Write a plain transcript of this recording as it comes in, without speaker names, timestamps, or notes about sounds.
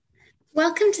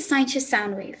Welcome to Scientist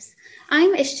Soundwaves.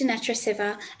 I'm Ishtanetra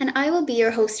Siva, and I will be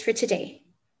your host for today.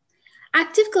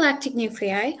 Active galactic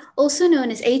nuclei, also known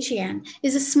as AGN,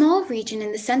 is a small region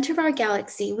in the center of our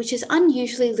galaxy which is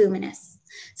unusually luminous.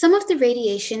 Some of the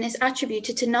radiation is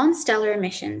attributed to non-stellar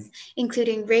emissions,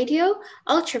 including radio,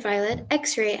 ultraviolet,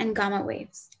 X-ray, and gamma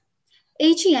waves.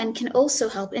 AGN can also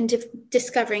help in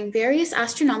discovering various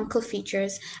astronomical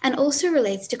features and also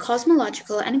relates to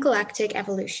cosmological and galactic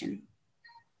evolution.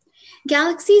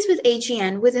 Galaxies with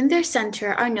AGN within their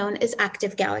center are known as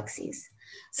active galaxies.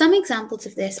 Some examples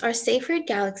of this are Seyfert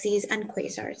galaxies and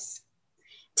quasars.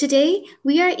 Today,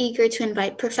 we are eager to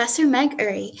invite Professor Meg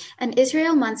Urry, an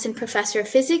Israel Munson Professor of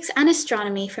Physics and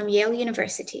Astronomy from Yale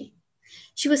University.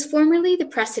 She was formerly the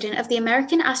president of the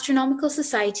American Astronomical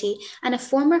Society and a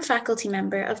former faculty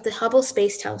member of the Hubble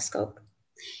Space Telescope.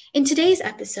 In today's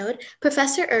episode,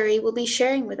 Professor Urry will be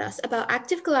sharing with us about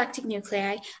active galactic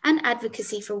nuclei and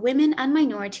advocacy for women and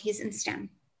minorities in STEM.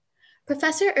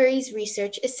 Professor Urry's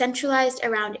research is centralized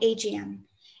around AGN,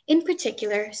 in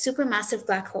particular supermassive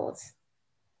black holes.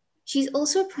 She's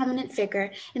also a prominent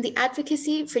figure in the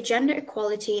advocacy for gender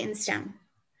equality in STEM.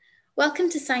 Welcome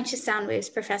to Scientist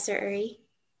Soundwaves, Professor Urry.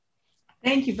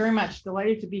 Thank you very much.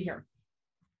 Delighted to be here.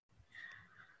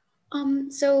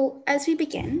 So as we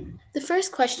begin, the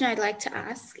first question I'd like to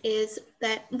ask is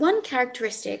that one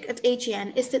characteristic of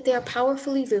AGN is that they are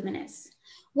powerfully luminous.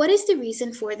 What is the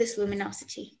reason for this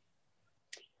luminosity?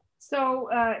 So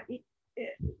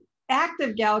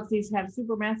active galaxies have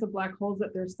supermassive black holes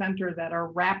at their center that are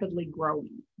rapidly growing.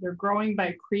 They're growing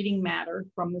by accreting matter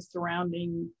from the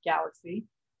surrounding galaxy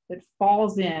that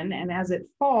falls in, and as it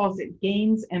falls, it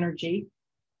gains energy.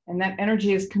 And that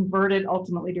energy is converted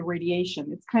ultimately to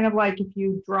radiation. It's kind of like if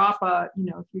you drop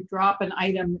an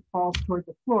item that falls toward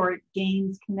the floor, it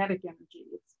gains kinetic energy.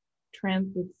 It's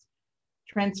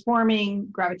transforming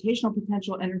gravitational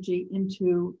potential energy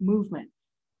into movement.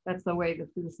 That's the way the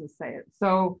physicists say it.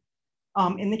 So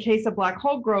in the case of black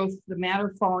hole growth, the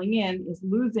matter falling in is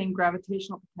losing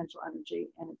gravitational potential energy,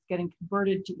 and it's getting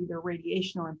converted to either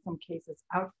radiation or in some cases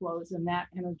outflows, and that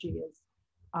energy is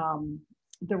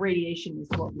the radiation is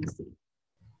what we see.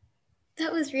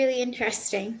 That was really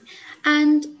interesting.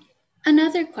 And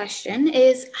another question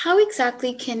is, how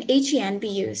exactly can AGN be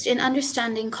used in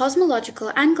understanding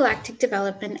cosmological and galactic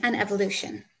development and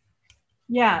evolution?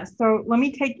 Yeah, so let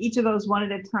me take each of those one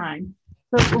at a time.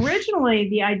 So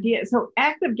originally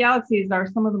active galaxies are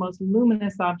some of the most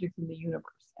luminous objects in the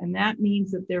universe, and that means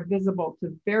that they're visible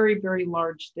to very, very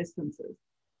large distances.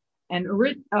 And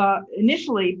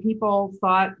initially, people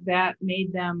thought that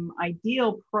made them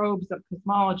ideal probes of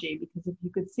cosmology, because if you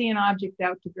could see an object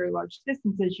out to very large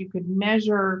distances, you could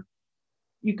measure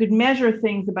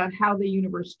things about how the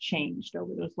universe changed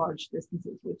over those large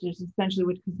distances, which is essentially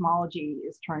what cosmology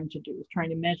is trying to do, is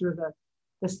trying to measure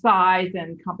the size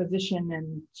and composition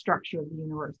and structure of the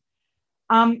universe.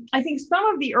 I think some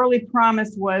of the early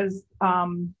promise was,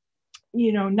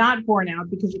 not borne out,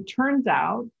 because it turns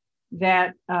out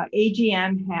that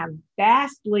AGN have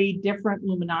vastly different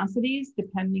luminosities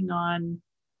depending on,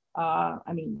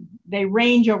 they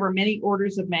range over many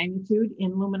orders of magnitude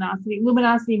in luminosity.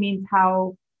 Luminosity means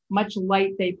how much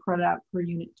light they put out per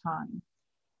unit time.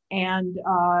 And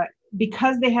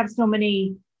because they have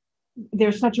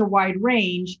there's such a wide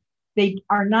range, they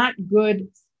are not good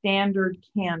standard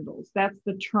candles. That's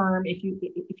the term. If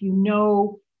you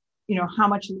know how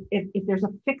much, if there's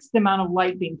a fixed amount of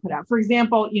light being put out. For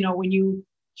example, when you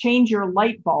change your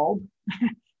light bulb,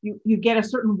 you get a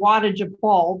certain wattage of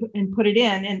bulb and put it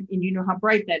in, and you know how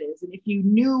bright that is. And if you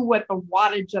knew what the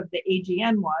wattage of the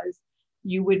AGN was,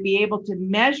 you would be able to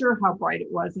measure how bright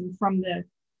it was, and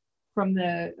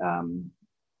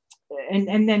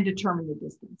and then determine the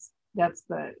distance. That's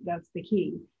the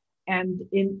key. And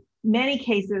in many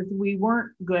cases, we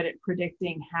weren't good at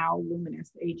predicting how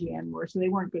luminous AGN were, so they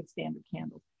weren't good standard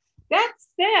candles. That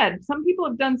said, some people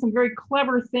have done some very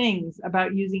clever things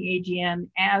about using AGN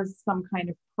as some kind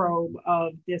of probe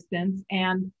of distance.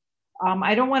 And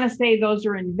I don't want to say those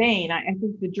are in vain. I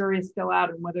think the jury is still out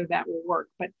on whether that will work.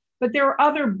 But there are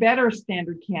other better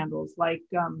standard candles, like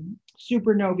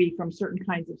supernovae from certain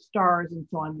kinds of stars and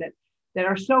so on, that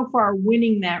are so far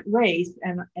winning that race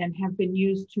and have been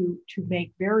used to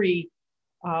make very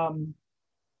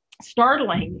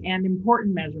startling and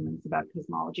important measurements about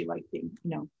cosmology, like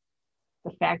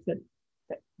the fact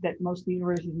that most of the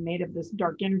universe is made of this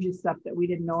dark energy stuff that we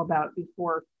didn't know about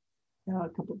before a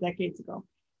couple of decades ago.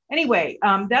 Anyway,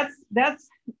 that's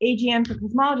AGN for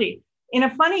cosmology. In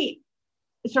a funny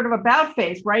sort of about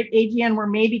face, right? AGN were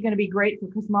maybe going to be great for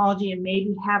cosmology and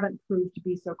maybe haven't proved to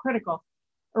be so critical.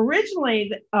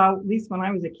 Originally, at least when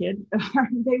I was a kid,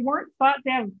 they weren't thought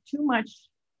to have too much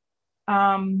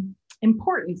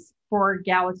importance for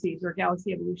galaxies or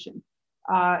galaxy evolution.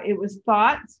 It was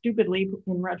thought, stupidly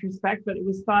in retrospect, but it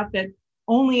was thought that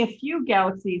only a few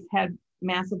galaxies had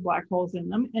massive black holes in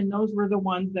them, and those were the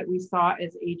ones that we saw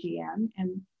as AGN.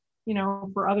 And, you know,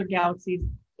 for other galaxies,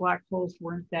 black holes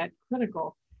weren't that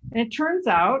critical. And it turns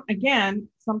out, again,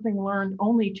 something learned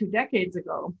only 2 decades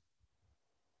ago,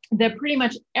 that pretty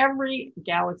much every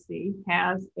galaxy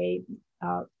has a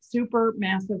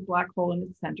supermassive black hole in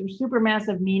its center.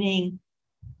 Supermassive meaning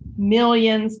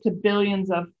millions to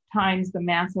billions of times the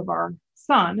mass of our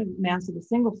sun, the mass of a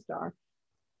single star,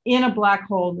 in a black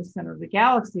hole in the center of the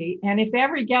galaxy. And if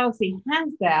every galaxy has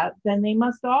that, then they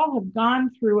must all have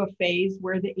gone through a phase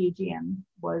where the AGN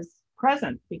was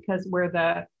present, because where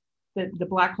the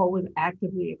black hole was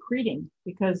actively accreting,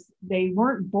 because they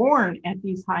weren't born at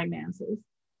these high masses.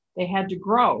 They had to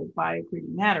grow by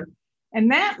accreting matter.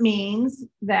 And that means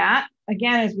that,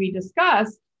 again, as we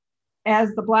discussed,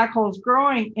 as the black hole is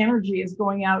growing, energy is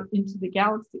going out into the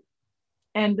galaxy.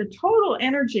 And the total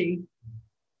energy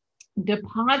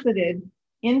deposited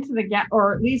into the galaxy,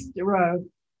 or at least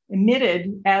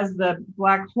emitted as the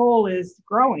black hole is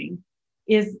growing,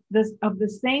 is this of the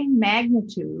same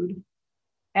magnitude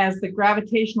as the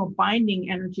gravitational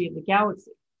binding energy of the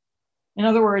galaxy. In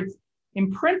other words,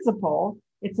 in principle,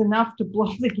 it's enough to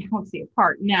blow the galaxy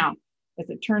apart. Now, as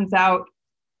it turns out,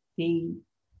 the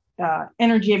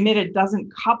energy emitted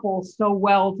doesn't couple so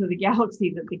well to the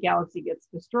galaxy that the galaxy gets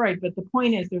destroyed. But the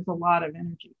point is, there's a lot of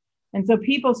energy. And so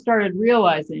people started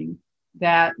realizing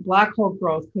that black hole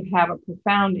growth could have a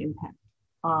profound impact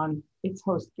on its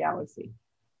host galaxy.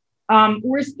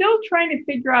 We're still trying to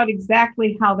figure out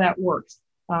exactly how that works.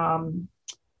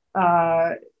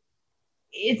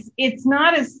 It's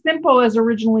not as simple as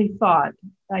originally thought,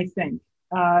 I think.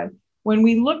 When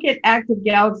we look at active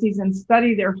galaxies and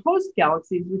study their host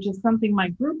galaxies, which is something my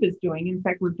group is doing, in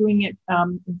fact, we're doing it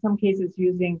in some cases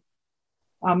using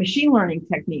machine learning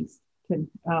techniques to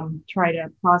try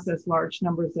to process large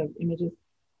numbers of images,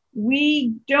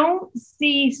 we don't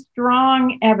see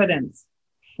strong evidence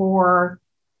for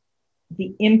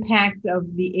the impact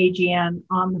of the AGN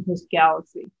on the host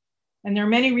galaxy. And there are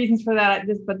many reasons for that,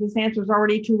 but this answer is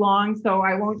already too long, so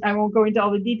I won't go into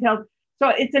all the details. So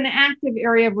it's an active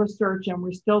area of research, and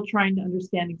we're still trying to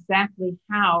understand exactly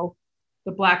how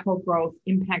the black hole growth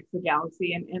impacts the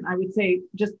galaxy. And I would say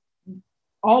just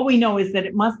all we know is that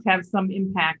it must have some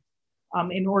impact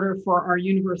in order for our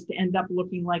universe to end up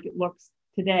looking like it looks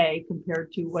today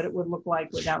compared to what it would look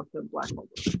like without the black hole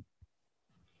growth.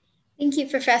 Thank you,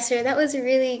 Professor. That was a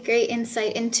really great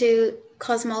insight into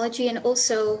cosmology and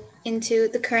also into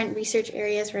the current research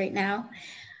areas right now.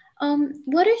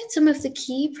 What are some of the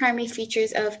key primary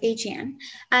features of AGN?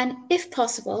 And if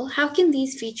possible, how can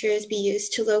these features be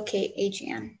used to locate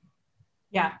AGN?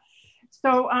 Yeah,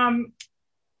 so I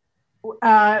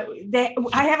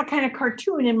have a kind of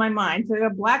cartoon in my mind. So a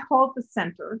black hole at the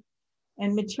center,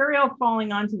 and material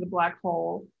falling onto the black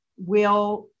hole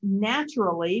will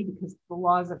naturally, because the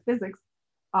laws of physics,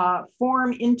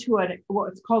 form into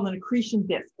what's called an accretion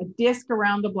disk, a disk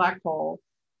around the black hole,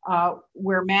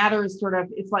 where matter is sort of,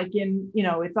 it's like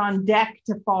it's on deck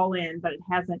to fall in, but it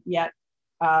hasn't yet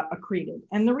accreted.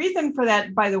 And the reason for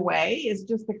that, by the way, is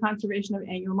just the conservation of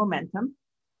angular momentum,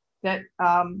 that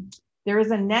there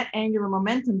is a net angular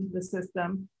momentum to the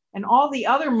system, and all the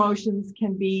other motions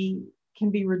can be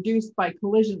reduced by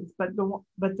collisions, but the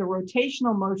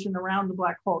rotational motion around the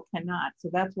black hole cannot. So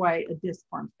that's why a disk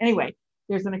forms. Anyway,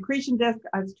 there's an accretion disk.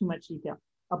 That's too much detail.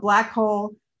 A black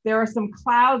hole. There are some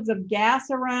clouds of gas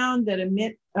around that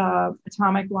emit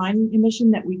atomic line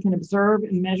emission that we can observe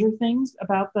and measure things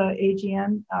about the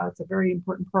AGN. It's a very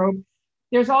important probe.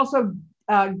 There's also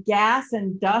gas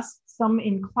and dust, some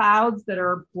in clouds that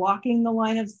are blocking the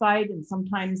line of sight, and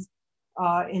sometimes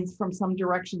from some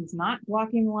directions not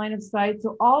blocking the line of sight.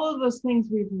 So all of those things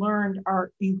we've learned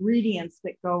are ingredients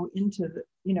that go into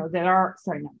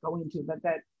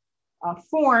that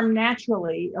form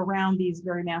naturally around these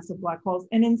very massive black holes.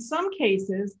 And in some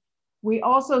cases, we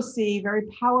also see very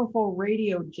powerful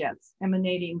radio jets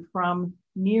emanating from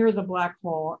near the black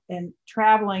hole and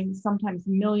traveling sometimes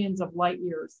millions of light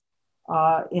years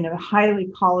in a highly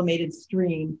collimated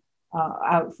stream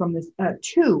out from this,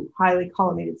 two highly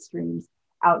collimated streams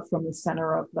out from the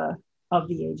center of the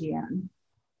AGN.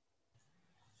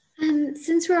 And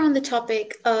since we're on the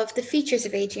topic of the features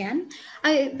of AGN,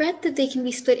 I read that they can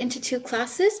be split into two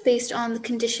classes based on the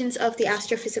conditions of the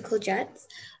astrophysical jets,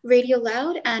 radio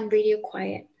loud and radio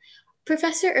quiet.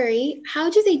 Professor Uri, how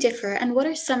do they differ, and what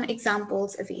are some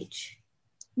examples of each?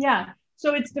 Yeah,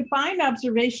 So it's defined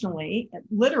observationally,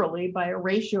 literally by a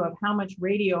ratio of how much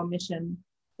radio emission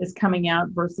is coming out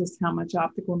versus how much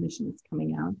optical emission is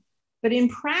coming out. But in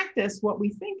practice, what we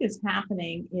think is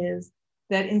happening is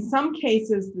that in some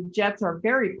cases, the jets are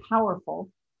very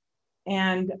powerful,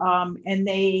 and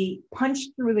they punch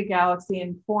through the galaxy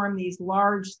and form these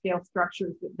large scale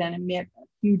structures that then emit a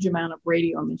huge amount of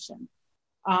radio emission.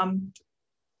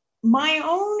 My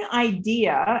own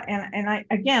idea, and I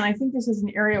think this is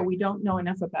an area we don't know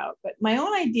enough about, but my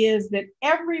own idea is that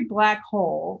every black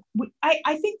hole,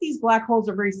 I think these black holes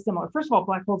are very similar. First of all,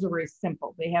 black holes are very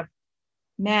simple. They have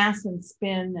mass and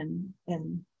spin,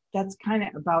 and that's kind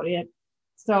of about it.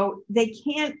 So they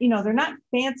can't, they're not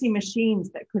fancy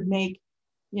machines that could make,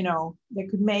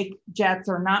 jets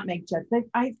or not make jets.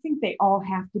 I think they all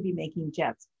have to be making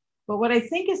jets. But what I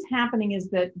think is happening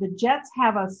is that the jets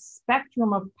have a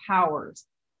spectrum of powers.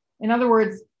 In other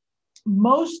words,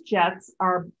 most jets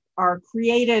are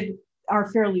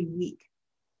fairly weak,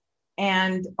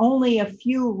 and only a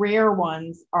few rare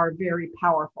ones are very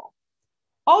powerful.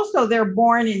 Also, they're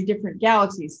born in different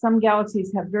galaxies. Some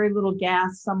galaxies have very little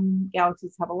gas, some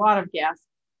galaxies have a lot of gas.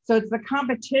 So it's the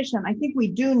competition. I think we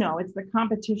do know it's the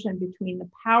competition between the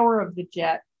power of the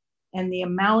jet and the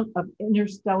amount of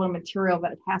interstellar material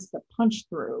that it has to punch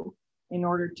through in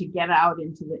order to get out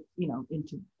into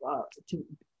to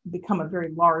become a very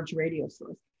large radio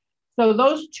source. So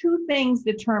those two things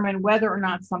determine whether or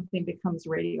not something becomes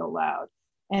radio loud.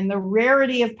 And the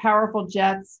rarity of powerful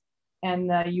jets and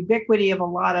the ubiquity of a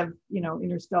lot of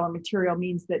interstellar material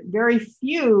means that in very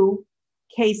few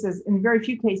cases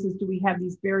do we have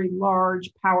these very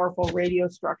large, powerful radio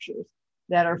structures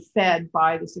that are fed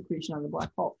by the secretion of the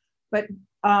black hole. But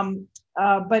I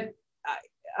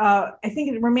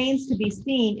think it remains to be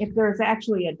seen if there's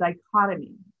actually a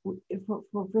dichotomy.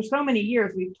 For so many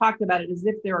years, we've talked about it as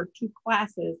if there are two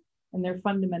classes and they're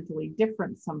fundamentally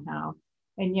different somehow.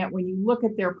 And yet when you look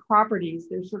at their properties,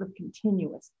 they're sort of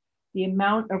continuous. The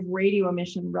amount of radio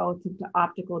emission relative to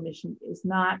optical emission is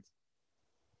not,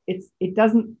 it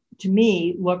doesn't, to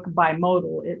me, look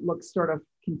bimodal. It looks sort of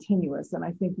continuous. And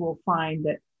I think we'll find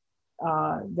that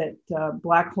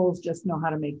black holes just know how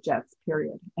to make jets,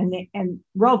 period. And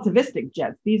relativistic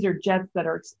jets, these are jets that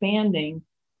are expanding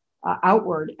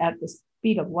outward at the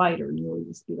speed of light or nearly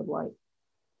the speed of light.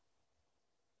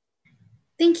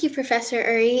 Thank you, Professor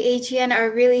Uri. AGN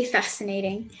are really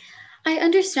fascinating. I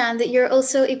understand that you're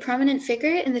also a prominent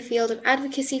figure in the field of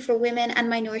advocacy for women and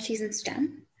minorities in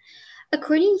STEM.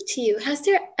 According to you, has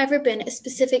there ever been a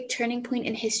specific turning point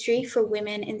in history for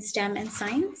women in STEM and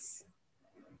science?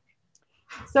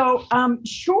 So,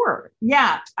 sure.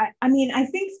 Yeah. I mean, I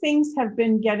think things have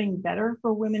been getting better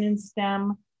for women in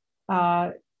STEM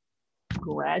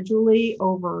gradually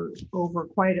over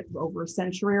a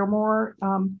century or more.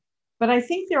 But I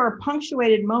think there are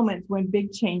punctuated moments when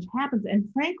big change happens. And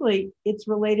frankly, it's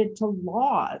related to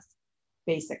laws,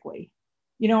 basically.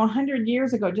 100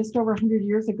 years ago, just over 100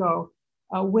 years ago,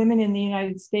 women in the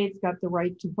United States got the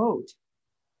right to vote.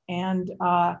 And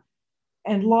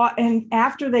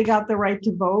after they got the right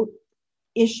to vote,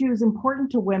 issues important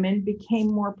to women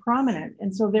became more prominent.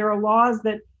 And so there are laws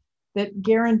that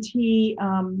guarantee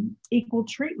equal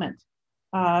treatment.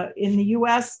 In the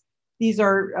US, these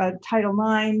are Title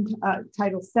IX,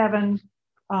 Title VII.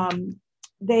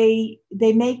 They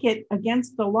make it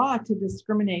against the law to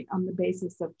discriminate on the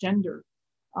basis of gender.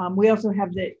 We also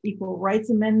have the Equal Rights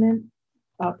Amendment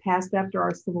passed after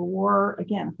our Civil War,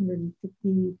 again,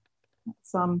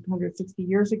 160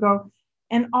 years ago.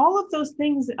 And all of those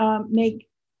things make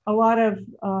a lot of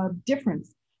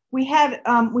difference. We had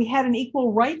an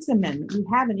Equal Rights Amendment. We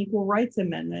have an Equal Rights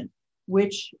Amendment,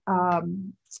 which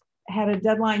had a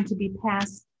deadline to be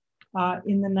passed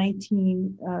in the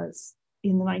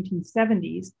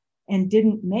 1970s and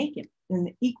didn't make it. And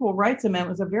the Equal Rights Amendment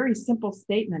was a very simple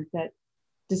statement that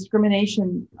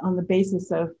discrimination on the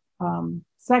basis of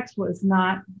sex was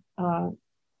not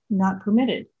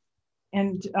permitted.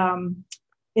 And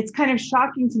it's kind of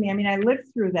shocking to me. I mean, I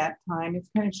lived through that time. It's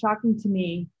kind of shocking to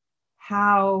me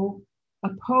how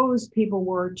opposed people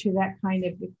were to that kind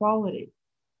of equality,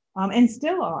 and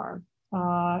still are.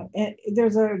 And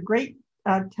there's a great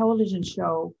television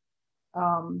show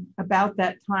about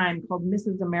that time called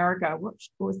Mrs. America. What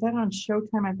was that on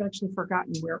Showtime? I've actually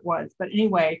forgotten where it was. But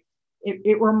anyway,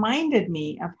 it reminded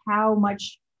me of how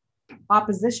much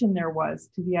opposition there was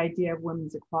to the idea of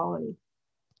women's equality.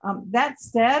 That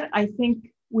said, I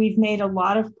think we've made a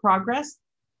lot of progress.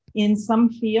 In some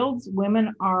fields,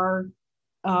 women are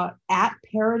at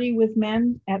parity with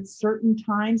men at certain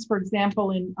times. For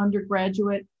example, in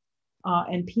undergraduate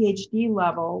and PhD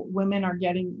level, women are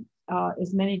getting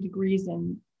as many degrees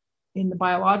in the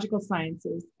biological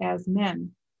sciences as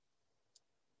men.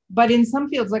 But in some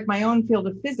fields, like my own field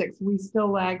of physics, we still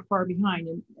lag far behind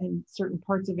in certain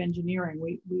parts of engineering.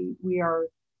 We are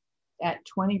at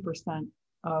 20%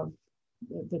 of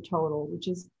the total, which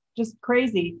is just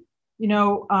crazy,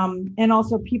 and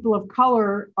also people of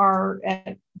color are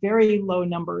at very low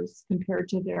numbers compared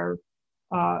to their,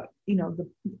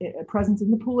 the presence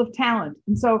in the pool of talent.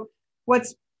 And so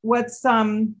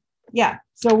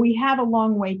so we have a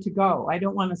long way to go. I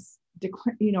don't want to,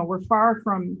 we're far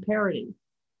from parity,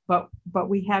 but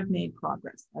we have made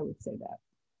progress. I would say that.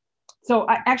 So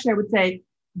I would say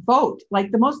vote.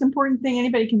 Like the most important thing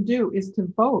anybody can do is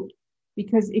to vote,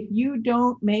 because if you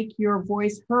don't make your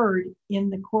voice heard in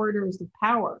the corridors of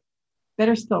power,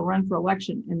 better still run for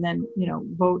election and then,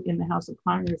 vote in the House of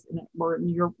Congress or in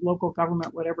your local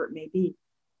government, whatever it may be.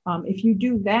 If you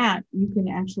do that, you can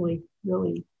actually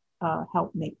really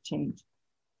help make change.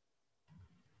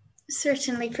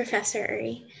 Certainly, Professor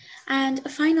Uri. And a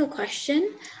final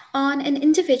question, on an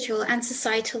individual and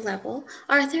societal level,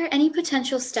 are there any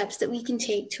potential steps that we can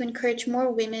take to encourage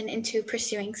more women into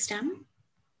pursuing STEM?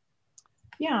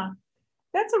 Yeah,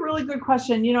 that's a really good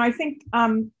question. I think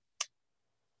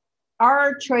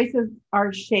our choices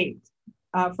are shaped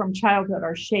from childhood,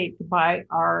 are shaped by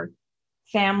our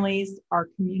families, our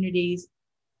communities,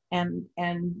 and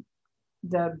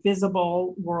the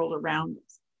visible world around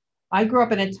us. I grew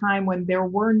up in a time when there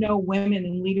were no women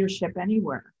in leadership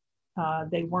anywhere.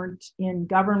 They weren't in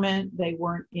government. They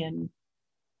weren't in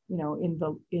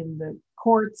the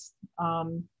courts.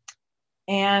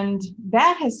 And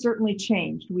that has certainly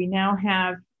changed. We now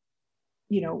have,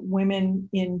 women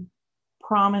in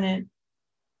prominent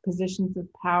positions of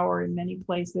power in many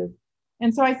places.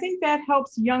 And so I think that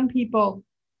helps young people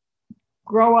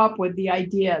grow up with the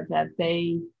idea that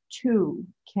they too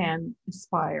can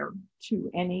aspire to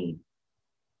any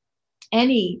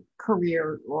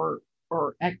career or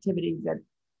activity that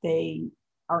they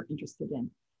are interested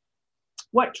in.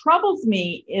 What troubles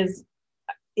me is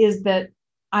that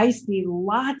I see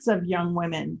lots of young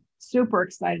women super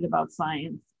excited about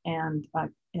science and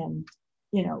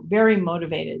very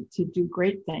motivated to do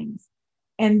great things,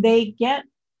 and they get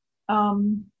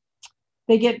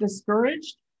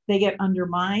discouraged, they get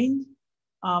undermined.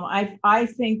 I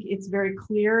think it's very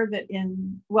clear that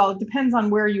it depends on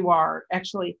where you are.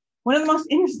 Actually, one of the most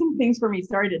interesting things for me,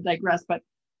 sorry to digress, but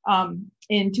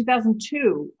in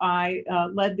 2002, I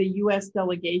led the US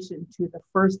delegation to the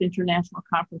first International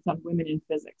Conference on Women in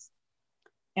Physics.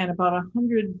 And about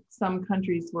 100 some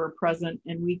countries were present,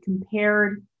 and we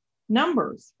compared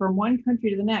numbers from one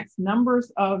country to the next,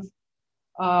 numbers of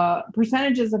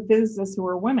percentages of physicists who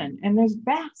are women. And there's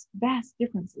vast, vast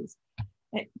differences.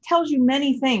 It tells you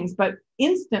many things, but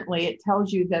instantly it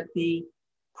tells you that the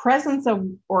presence of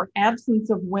or absence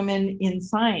of women in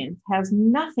science has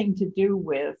nothing to do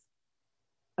with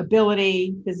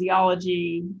ability,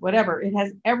 physiology, whatever. It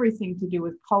has everything to do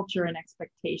with culture and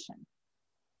expectation.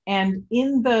 And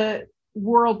in the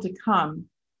world to come,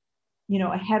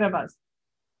 ahead of us,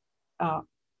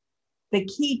 the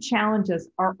key challenges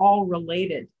are all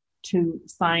related to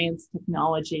science,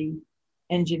 technology,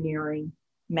 engineering,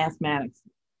 mathematics.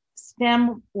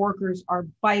 STEM workers are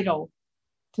vital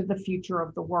to the future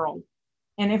of the world.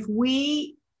 And if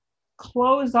we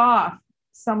close off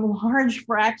some large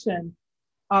fraction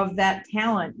of that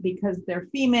talent because they're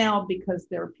female, because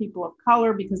they're people of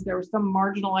color, because there was some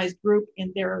marginalized group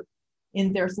in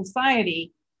their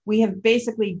society, we have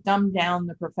basically dumbed down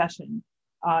the profession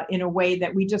in a way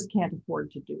that we just can't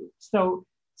afford to do. So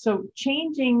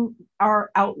changing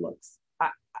our outlooks,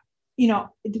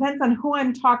 it depends on who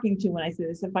I'm talking to when I say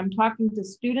this. If I'm talking to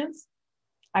students,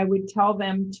 I would tell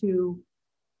them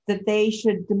that they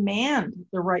should demand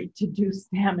the right to do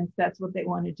STEM if that's what they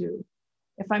want to do.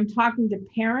 If I'm talking to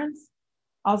parents,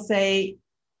 I'll say,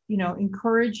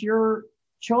 encourage your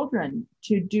children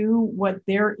to do what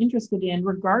they're interested in,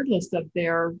 regardless of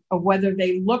whether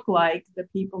they look like the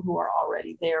people who are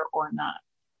already there or not.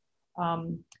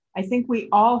 I think we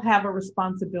all have a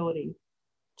responsibility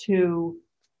to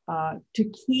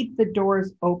keep the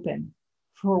doors open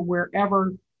for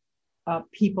wherever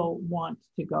people want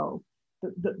to go.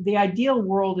 The ideal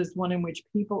world is one in which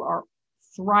people are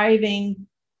thriving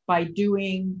by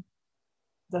doing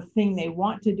the thing they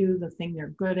want to do, the thing they're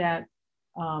good at,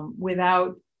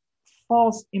 without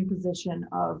false imposition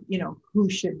of, who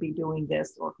should be doing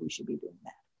this or who should be doing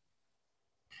that.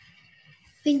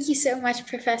 Thank you so much,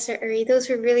 Professor Uri. Those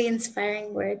were really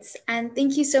inspiring words. And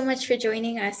thank you so much for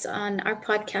joining us on our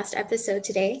podcast episode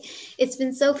today. It's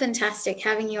been so fantastic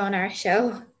having you on our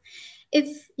show.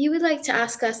 If you would like to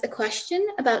ask us a question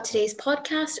about today's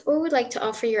podcast or would like to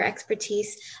offer your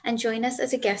expertise and join us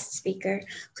as a guest speaker,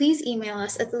 please email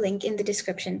us at the link in the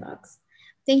description box.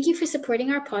 Thank you for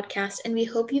supporting our podcast, and we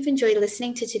hope you've enjoyed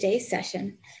listening to today's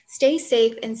session. Stay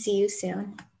safe and see you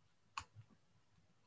soon.